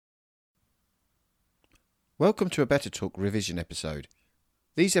Welcome to a Better Talk revision episode.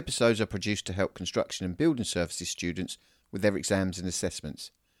 These episodes are produced to help construction and building services students with their exams and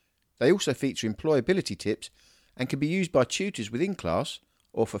assessments. They also feature employability tips and can be used by tutors within class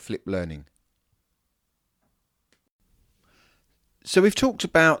or for flipped learning. So we've talked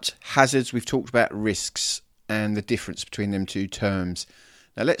about hazards, we've talked about risks and the difference between them two terms.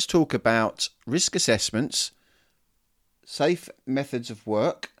 Now let's talk about risk assessments, safe methods of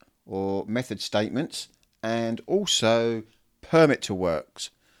work or method statements, and also permit to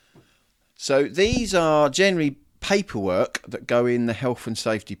works. So these are generally paperwork that go in the health and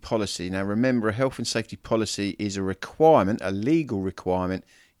safety policy. Now remember, a health and safety policy is a requirement, a legal requirement,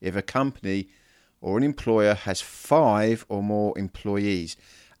 if a company or an employer has 5 or more employees.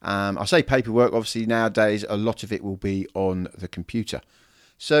 I say paperwork, obviously nowadays a lot of it will be on the computer.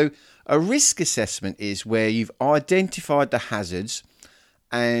 So a risk assessment is where you've identified the hazards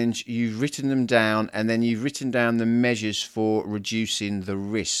and you've written them down, and then you've written down the measures for reducing the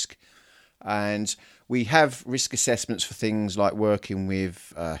risk. And we have risk assessments for things like working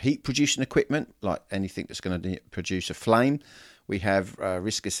with heat producing equipment, like anything that's going to produce a flame. We have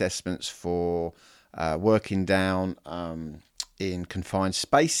risk assessments for working down in confined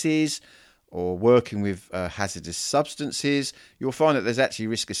spaces or working with hazardous substances. You'll find that there's actually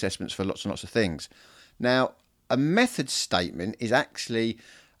risk assessments for lots and lots of things. Now, a method statement is actually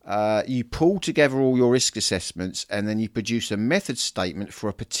you pull together all your risk assessments and then you produce a method statement for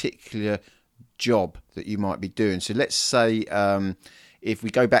a particular job that you might be doing. So let's say if we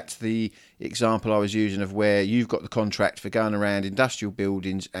go back to the example I was using of where you've got the contract for going around industrial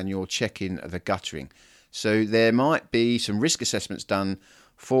buildings and you're checking the guttering. So there might be some risk assessments done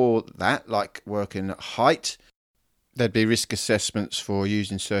for that, like working at height. There'd be risk assessments for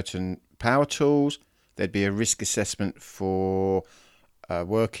using certain power tools. There'd be a risk assessment for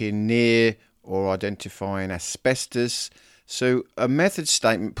working near or identifying asbestos. So a method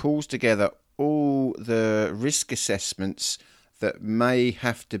statement pulls together all the risk assessments that may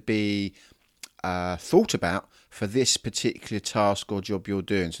have to be thought about for this particular task or job you're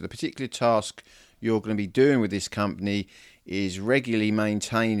doing. So the particular task you're going to be doing with this company is regularly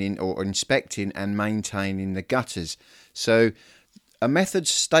maintaining or inspecting and maintaining the gutters. So a method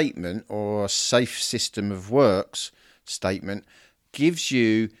statement or a safe system of works statement gives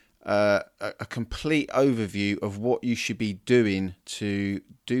you a complete overview of what you should be doing to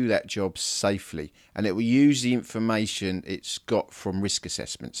do that job safely, and it will use the information it's got from risk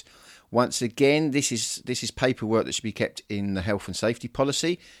assessments. Once again, this is paperwork that should be kept in the health and safety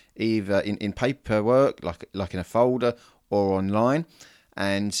policy, either in paperwork like in a folder or online,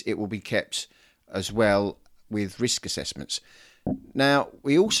 and it will be kept as well with risk assessments. Now,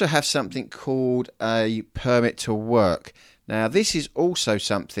 we also have something called a permit to work. Now, this is also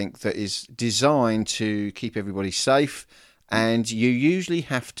something that is designed to keep everybody safe, and you usually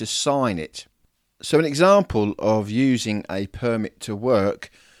have to sign it. So an example of using a permit to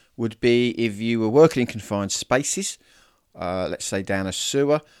work would be if you were working in confined spaces, let's say down a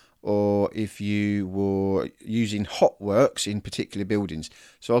sewer, or if you were using hot works in particular buildings.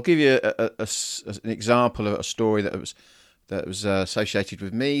 So I'll give you an example of a story that was associated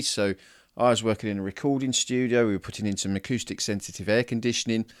with me. So I was working in a recording studio. We were putting in some acoustic sensitive air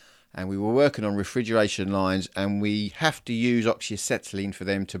conditioning, and we were working on refrigeration lines, and we have to use oxyacetylene for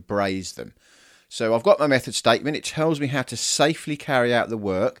them to braze them. So I've got my method statement. It tells me how to safely carry out the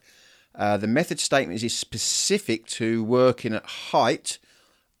work. The method statement is specific to working at height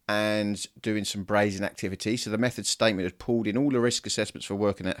and doing some brazing activity. So the method statement had pulled in all the risk assessments for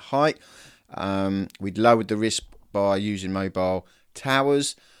working at height. We'd lowered the risk by using mobile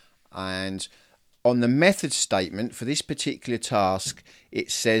towers, and on the method statement for this particular task, it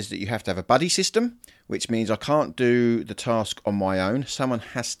says that you have to have a buddy system, which means I can't do the task on my own. Someone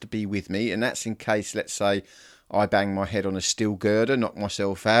has to be with me, and that's in case, let's say, I bang my head on a steel girder, knock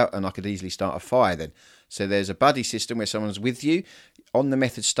myself out, and I could easily start a fire then. So there's a buddy system where someone's with you. On the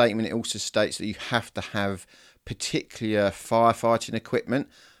method statement, it also states that you have to have particular firefighting equipment,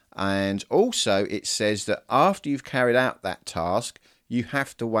 and also it says that after you've carried out that task, you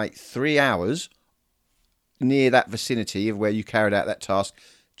have to wait 3 hours near that vicinity of where you carried out that task,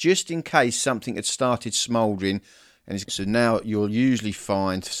 just in case something had started smouldering. And so now you'll usually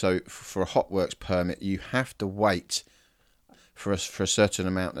find, so for a hot works permit, you have to wait for a certain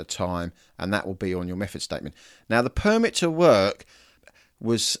amount of time, and that will be on your method statement. Now, the permit to work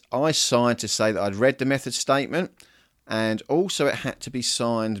I signed to say that I'd read the method statement, and also it had to be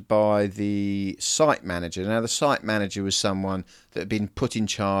signed by the site manager. Now, the site manager was someone that had been put in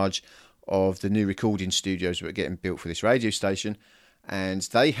charge of the new recording studios that were getting built for this radio station, and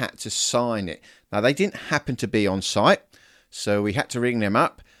they had to sign it. Now, they didn't happen to be on site, so we had to ring them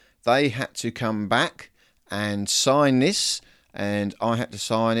up. They had to come back and sign this, and I had to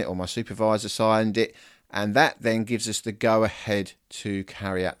sign it, or my supervisor signed it, and that then gives us the go-ahead to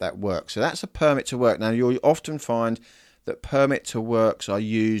carry out that work. So that's a permit to work. Now, you'll often find that permit to works are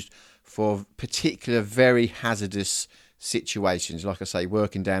used for particular very hazardous situations, like I say,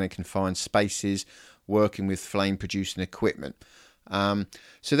 working down in confined spaces, working with flame-producing equipment.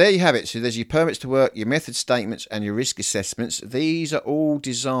 So there you have it. So there's your permits to work, your method statements, and your risk assessments. These are all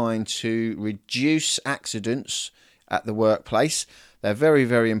designed to reduce accidents at the workplace. They're very,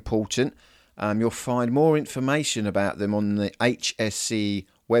 very important. You'll find more information about them on the HSE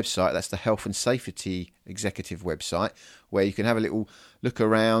website. That's the Health and Safety Executive website, where you can have a little look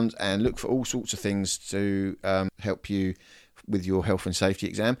around and look for all sorts of things to help you with your health and safety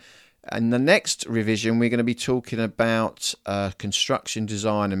exam. And the next revision, we're going to be talking about construction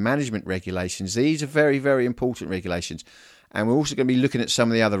design and management regulations. These are very, very important regulations. And we're also going to be looking at some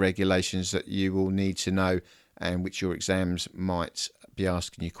of the other regulations that you will need to know and which your exams might be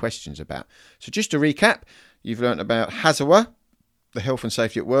asking you questions about. So just to recap, you've learnt about HSAW, the Health and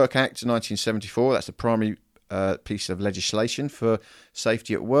Safety at Work Act 1974. That's the primary piece of legislation for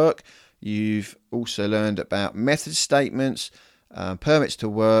safety at work. You've also learned about method statements, permits to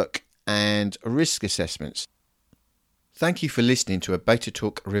work, and risk assessments. Thank you for listening to a Beta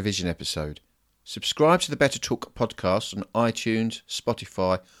Talk revision episode. Subscribe to the Beta Talk podcast on iTunes,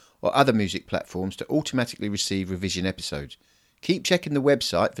 Spotify, or other music platforms to automatically receive revision episodes. Keep checking the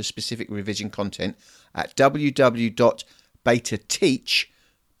website for specific revision content at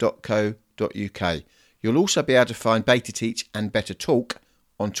www.betateach.co.uk. You'll also be able to find Beta Teach and Beta Talk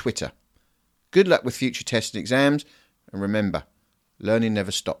on Twitter. Good luck with future tests and exams, and remember, learning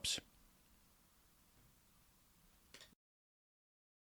never stops.